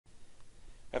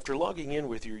After logging in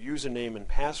with your username and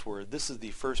password, this is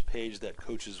the first page that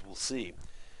coaches will see.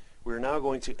 We're now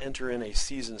going to enter in a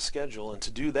season schedule, and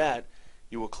to do that,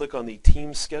 you will click on the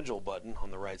Team Schedule button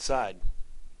on the right side.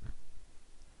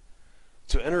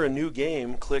 To enter a new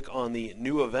game, click on the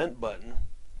New Event button,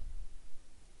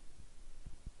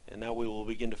 and now we will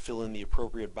begin to fill in the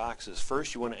appropriate boxes.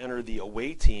 First, you want to enter the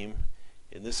away team.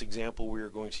 In this example, we are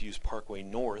going to use Parkway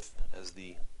North as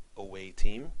the away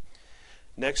team.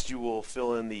 Next, you will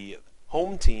fill in the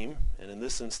home team, and in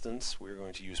this instance, we're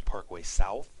going to use Parkway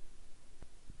South.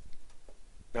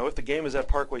 Now, if the game is at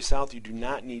Parkway South, you do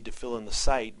not need to fill in the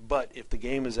site, but if the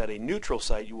game is at a neutral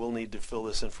site, you will need to fill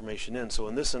this information in. So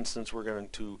in this instance, we're going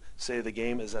to say the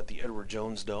game is at the Edward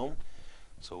Jones Dome.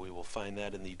 So we will find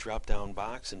that in the drop-down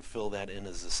box and fill that in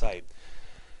as the site.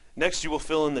 Next, you will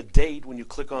fill in the date. When you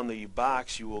click on the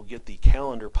box, you will get the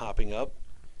calendar popping up.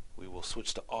 We will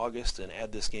switch to August and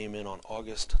add this game in on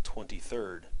August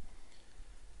 23rd.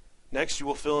 Next, you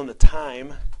will fill in the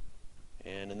time,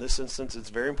 and in this instance it's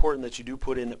very important that you do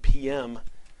put in PM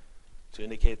to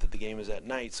indicate that the game is at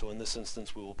night. So in this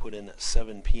instance we will put in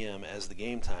 7 p.m. as the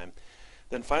game time.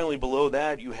 Then finally below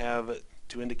that you have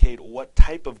to indicate what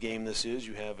type of game this is.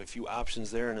 You have a few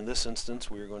options there, and in this instance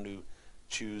we are going to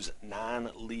choose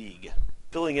non-league.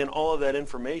 Filling in all of that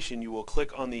information, you will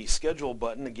click on the schedule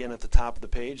button again at the top of the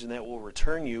page, and that will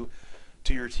return you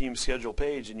to your team schedule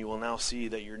page, and you will now see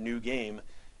that your new game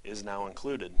is now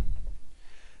included.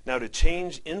 Now, to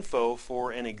change info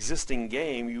for an existing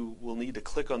game, you will need to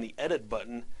click on the edit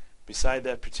button beside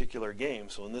that particular game.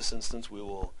 So in this instance, we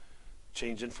will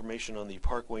change information on the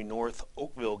Parkway North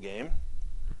Oakville game.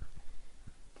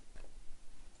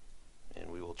 And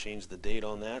we will change the date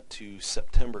on that to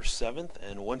September 7th.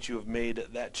 And once you have made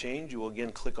that change, you will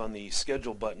again click on the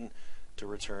schedule button to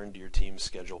return to your team's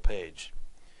schedule page.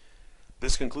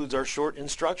 This concludes our short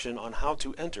instruction on how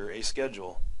to enter a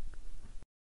schedule.